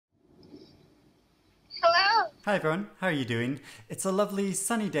Hi everyone, how are you doing? It's a lovely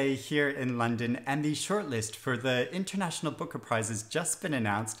sunny day here in London and the shortlist for the International Booker Prize has just been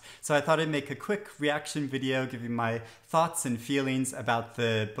announced, so I thought I'd make a quick reaction video giving my thoughts and feelings about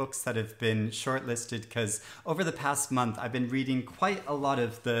the books that have been shortlisted, because over the past month I've been reading quite a lot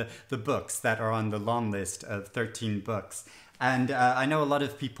of the books that are on the long list of 13 books. And I know a lot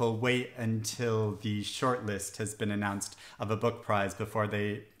of people wait until the shortlist has been announced of a book prize before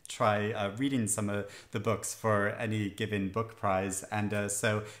they try reading some of the books for any given book prize. And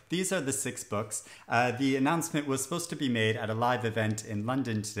so these are the 6 books. The announcement was supposed to be made at a live event in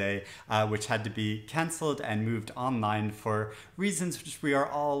London today, which had to be cancelled and moved online for reasons which we are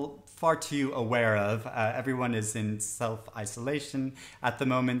all far too aware of. Everyone is in self-isolation at the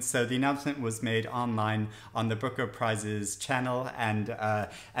moment, so the announcement was made online on the Booker Prizes channel, and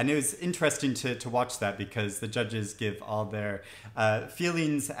it was interesting to watch that because the judges give all their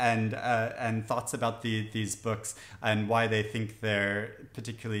feelings and thoughts about these books and why they think they're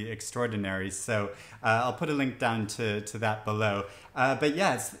particularly extraordinary. So I'll put a link down to that below. But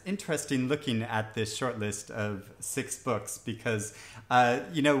yeah, it's interesting looking at this short list of 6 books because,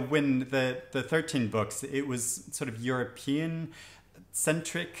 you know, when the 13 books, it was sort of European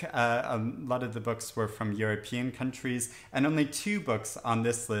centric. A lot of the books were from European countries, and only 2 books on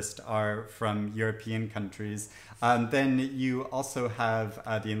this list are from European countries. Then you also have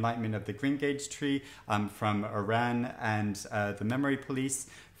The Enlightenment of the Greengage Tree from Iran, and The Memory Police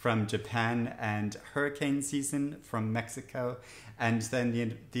from Japan, and Hurricane Season from Mexico, and then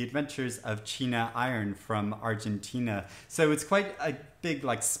the Adventures of China Iron from Argentina. So it's quite a big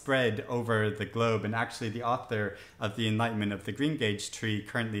spread over the globe, and actually the author of The Enlightenment of the Greengage Tree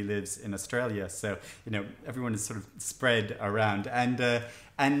currently lives in Australia, so you know everyone is sort of spread around. And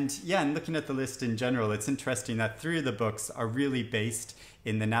yeah, and looking at the list in general, it's interesting that 3 of the books are really based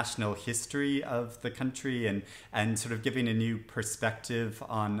in the national history of the country and sort of giving a new perspective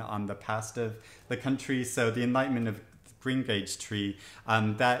on the past of the country. So The Enlightenment of Greengage Tree,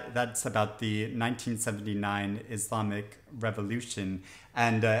 that's about the 1979 Islamic Revolution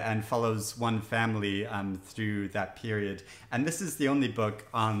and follows one family through that period. And this is the only book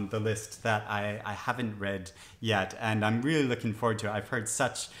on the list that I haven't read yet, and I'm really looking forward to it. I've heard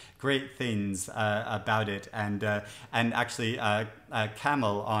such great things about it, and actually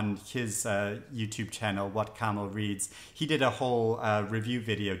Camel on his YouTube channel, What Camel Reads, he did a whole review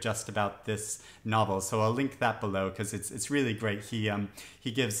video just about this novel, so I'll link that below because it's really great. He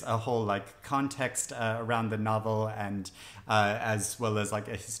gives a whole context around the novel, and as well as a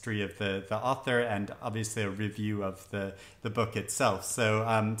history of the author, and obviously a review of the book itself.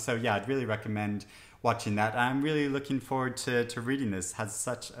 So so yeah, I'd really recommend watching that. I'm really looking forward to reading this. It has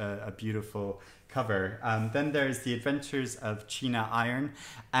such a beautiful cover. Then there's The Adventures of China Iron,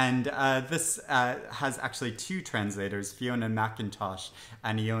 and this has actually 2 translators, Fiona McIntosh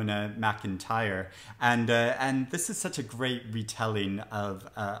and Iona McIntyre, and this is such a great retelling of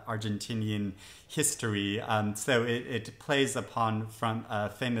Argentinian history. So it plays upon from a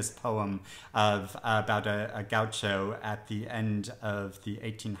famous poem about a gaucho at the end of the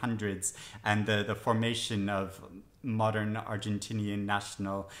 1800s and the formation of modern Argentinian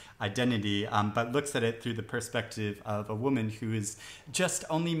national identity, but looks at it through the perspective of a woman who is just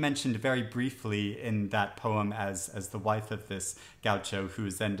only mentioned very briefly in that poem as the wife of this gaucho, who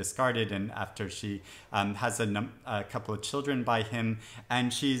is then discarded, and after she has a couple of children by him,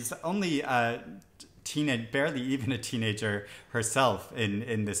 and she's only barely even a teenager herself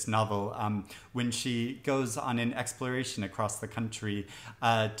in this novel, when she goes on an exploration across the country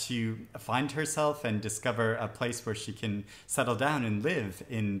to find herself and discover a place where she can settle down and live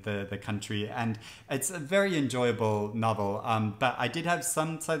in the country. And it's a very enjoyable novel, but I did have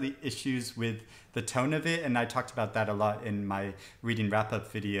some slightly issues with the tone of it, and I talked about that a lot in my reading wrap-up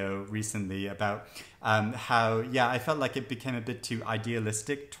video recently about how, yeah, I felt like it became a bit too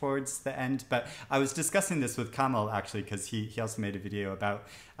idealistic towards the end. But I was discussing this with Kamal actually, because he also made a video about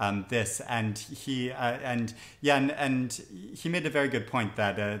this, and he made a very good point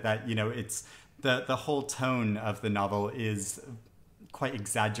that you know, it's the whole tone of the novel is quite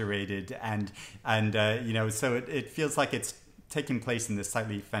exaggerated, and you know, so it feels like it's taking place in this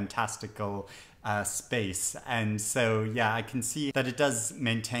slightly fantastical space. And so yeah, I can see that it does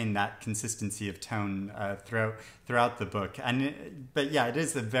maintain that consistency of tone throughout the book, but yeah, it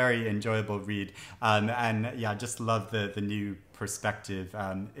is a very enjoyable read, and yeah, I just love the new perspective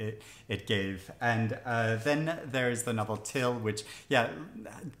it gave. And then there's the novel Tyll, which yeah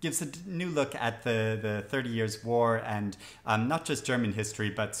gives a new look at the 30 Years War, and not just German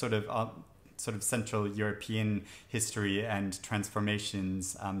history, but sort of sort of Central European history and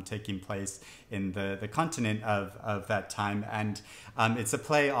transformations taking place in the continent of that time. And it's a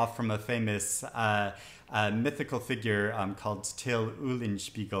play off from a famous mythical figure called Tyll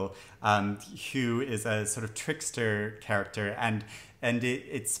Eulenspiegel, who is a sort of trickster character, and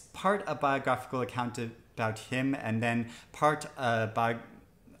it's part a biographical account about him, and then part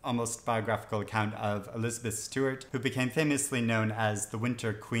almost biographical account of Elizabeth Stuart, who became famously known as the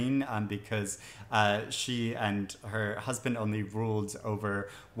Winter Queen because she and her husband only ruled over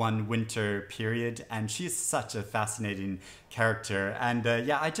one winter period, and she's such a fascinating character. And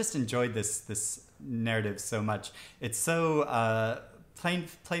yeah, I just enjoyed this narrative so much. It's so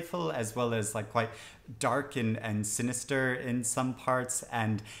playful as well as like quite dark and sinister in some parts,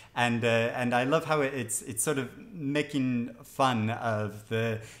 and I love how it's sort of making fun of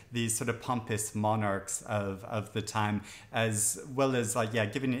these sort of pompous monarchs of the time, as well as like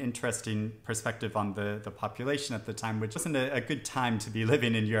giving an interesting perspective on the population at the time, which wasn't a good time to be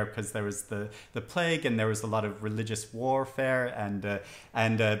living in Europe because there was the plague and there was a lot of religious warfare,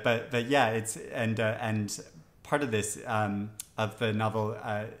 but yeah, it's and part of this of the novel,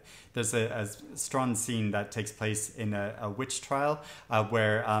 there's a strong scene that takes place in a witch trial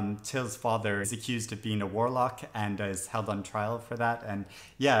where Tyll's father is accused of being a warlock and is held on trial for that. And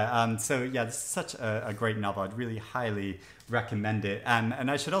so this is such a great novel. I'd really highly recommend it.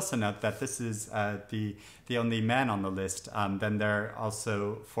 And I should also note that this is the only man on the list. Then there are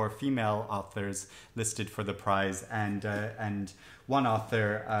also 4 female authors listed for the prize, and one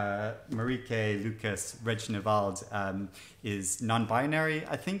author, Marieke Lucas Rijneveld, is non-binary,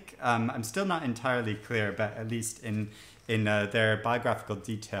 I think. I'm still not entirely clear, but at least in their biographical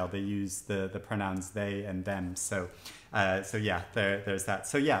detail, they use the pronouns they and them. So yeah, there's that.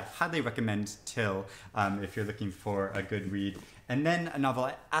 So yeah, highly recommend Tyll if you're looking for a good read. And then a novel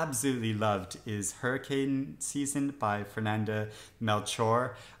I absolutely loved is Hurricane Season by Fernanda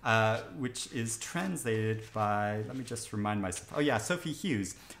Melchor, which is translated by, let me just remind myself, Sophie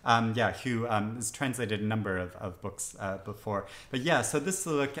Hughes, who has translated a number of books before. But yeah, so this is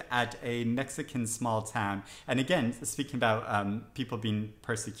a look at a Mexican small town. And again, speaking about people being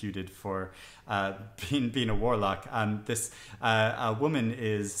persecuted for being a warlock, this woman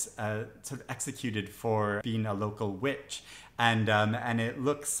is sort of executed for being a local witch. And it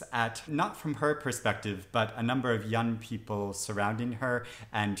looks at, not from her perspective, but a number of young people surrounding her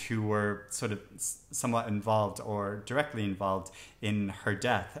and who were sort of somewhat involved or directly involved in her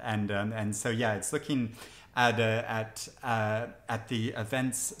death. And so yeah, it's looking at the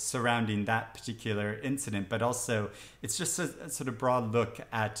events surrounding that particular incident, but also it's just a sort of broad look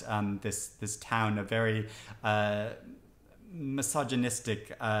at this town, a very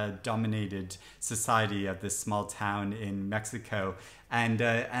misogynistic, dominated society of this small town in Mexico, and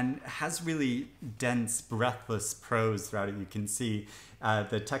has really dense, breathless prose throughout it. You can see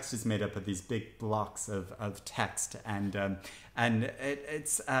the text is made up of these big blocks of text, and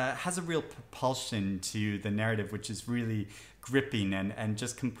it has a real propulsion to the narrative, which is really gripping and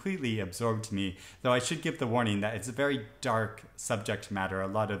just completely absorbed me. Though I should give the warning that it's a very dark subject matter. A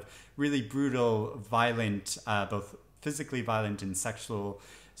lot of really brutal, violent, both physically violent and sexual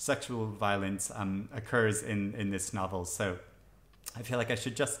violence occurs in this novel. So I feel like I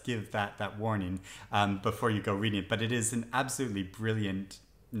should just give that warning before you go reading it. But it is an absolutely brilliant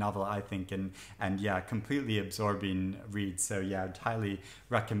novel, I think, and yeah, completely absorbing read. So yeah, I'd highly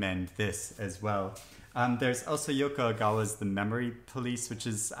recommend this as well. There's also Yoko Ogawa's The Memory Police, which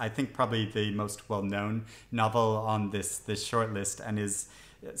is, I think, probably the most well-known novel on this shortlist, and is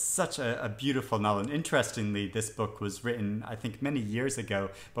such a beautiful novel. And interestingly, this book was written, I think, many years ago,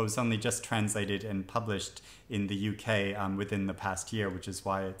 but was only just translated and published in the UK within the past year, which is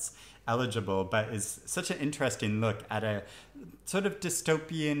why it's eligible, but is such an interesting look at a sort of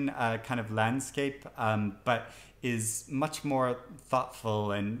dystopian kind of landscape, but is much more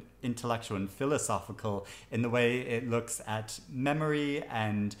thoughtful and intellectual and philosophical in the way it looks at memory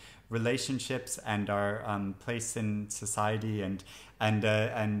and relationships and our place in society and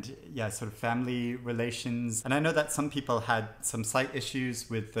sort of family relations. And I know that some people had some slight issues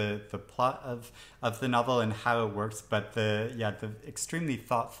with the plot of the novel and how it works, but the extremely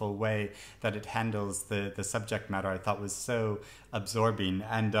thoughtful way that it handles the subject matter I thought was so absorbing.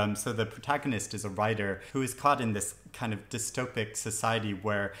 And so the protagonist is a writer who is caught in this kind of dystopic society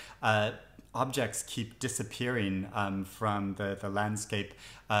where objects keep disappearing from the landscape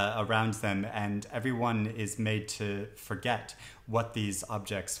around them, and everyone is made to forget what these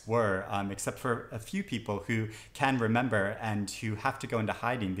objects were, except for a few people who can remember and who have to go into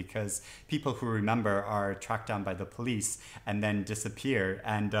hiding because people who remember are tracked down by the police and then disappear.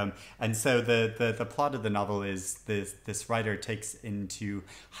 And so the plot of the novel is this writer takes into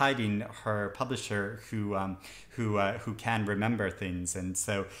hiding her publisher who can remember things. And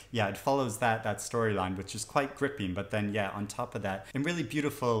so yeah, it follows that storyline, which is quite gripping. But then yeah, on top of that, in really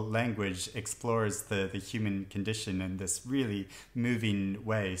beautiful language, explores the human condition in this really moving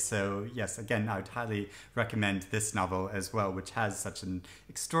way. So yes, again, I would highly recommend this novel as well, which has such an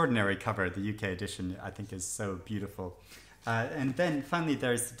extraordinary cover. The UK edition, I think, is so beautiful. And then finally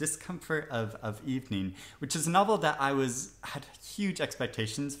there's Discomfort of Evening, which is a novel that I had huge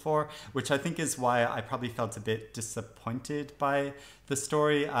expectations for, which I think is why I probably felt a bit disappointed by the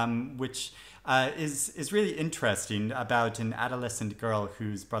story, which is really interesting, about an adolescent girl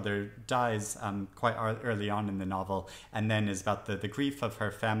whose brother dies quite early on in the novel, and then is about the grief of her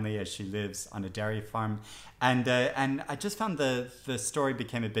family as she lives on a dairy farm. And I just found the story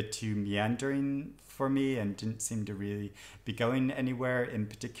became a bit too meandering for me and didn't seem to really be going anywhere in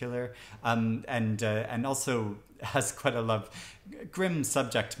particular, and also has quite a lot of grim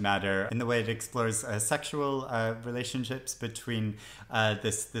subject matter in the way it explores sexual relationships between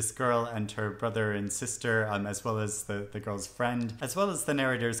this girl and her brother and sister, as well as the girl's friend, as well as the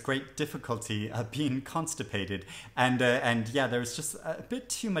narrator's great difficulty being constipated. And yeah, there was just a bit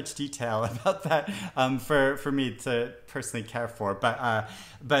too much detail about that for me to personally care for.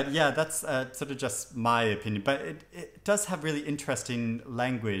 But yeah, that's sort of just my opinion. But it does have really interesting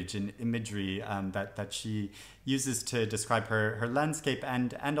language and imagery that she uses to describe her landscape,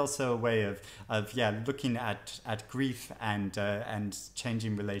 and also a way of yeah, looking at grief and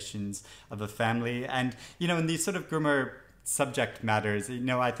changing relations of a family. And you know, in these sort of grimmer subject matters, you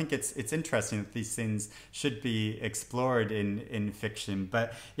know, I think it's interesting that these things should be explored in fiction.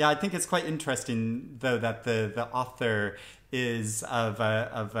 But yeah, I think it's quite interesting though that the author is of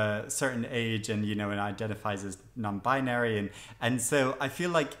a certain age, and you know, and identifies as non-binary, and so I feel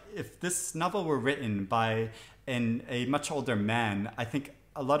like if this novel were written by a much older man, I think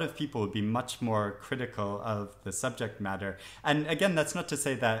a lot of people would be much more critical of the subject matter. And again, that's not to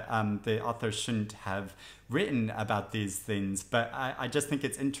say that the author shouldn't have written about these things, but I just think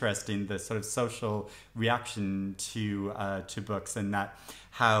it's interesting, the sort of social reaction to books, and that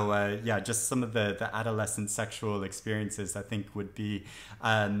how yeah, just some of the adolescent sexual experiences, I think, would be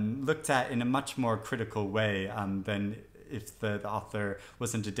looked at in a much more critical way than if the author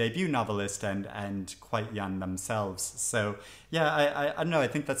wasn't a debut novelist and quite young themselves. So yeah, I don't know, I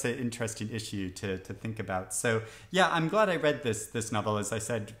think that's an interesting issue to think about. So yeah, I'm glad I read this novel, as I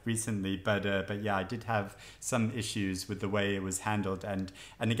said recently, but yeah, I did have some issues with the way it was handled, and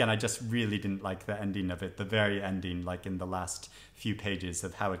again, I just really didn't like the ending of it, the very ending, like in the last few pages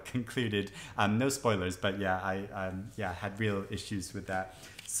of how it concluded. No spoilers, but yeah, I had real issues with that.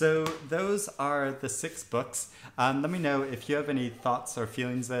 So those are the 6 books. Let me know if you have any thoughts or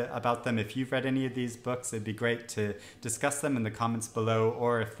feelings about them. If you've read any of these books, it'd be great to discuss them in the comments below,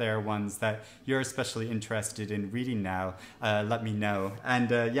 or if there are ones that you're especially interested in reading now, let me know.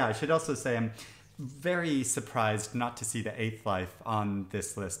 And yeah, I should also say I'm very surprised not to see The Eighth Life on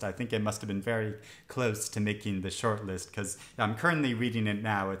this list. I think it must have been very close to making the shortlist, because I'm currently reading it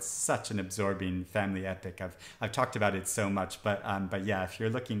now. It's such an absorbing family epic. I've talked about it so much, but yeah, if you're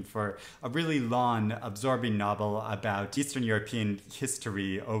looking for a really long, absorbing novel about Eastern European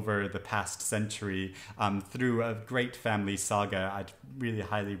history over the past century through a great family saga, I'd really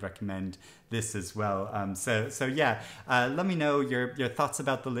highly recommend this as well. So yeah, let me know your thoughts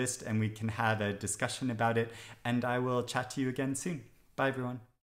about the list, and we can have a discussion about it, and I will chat to you again soon. Bye everyone.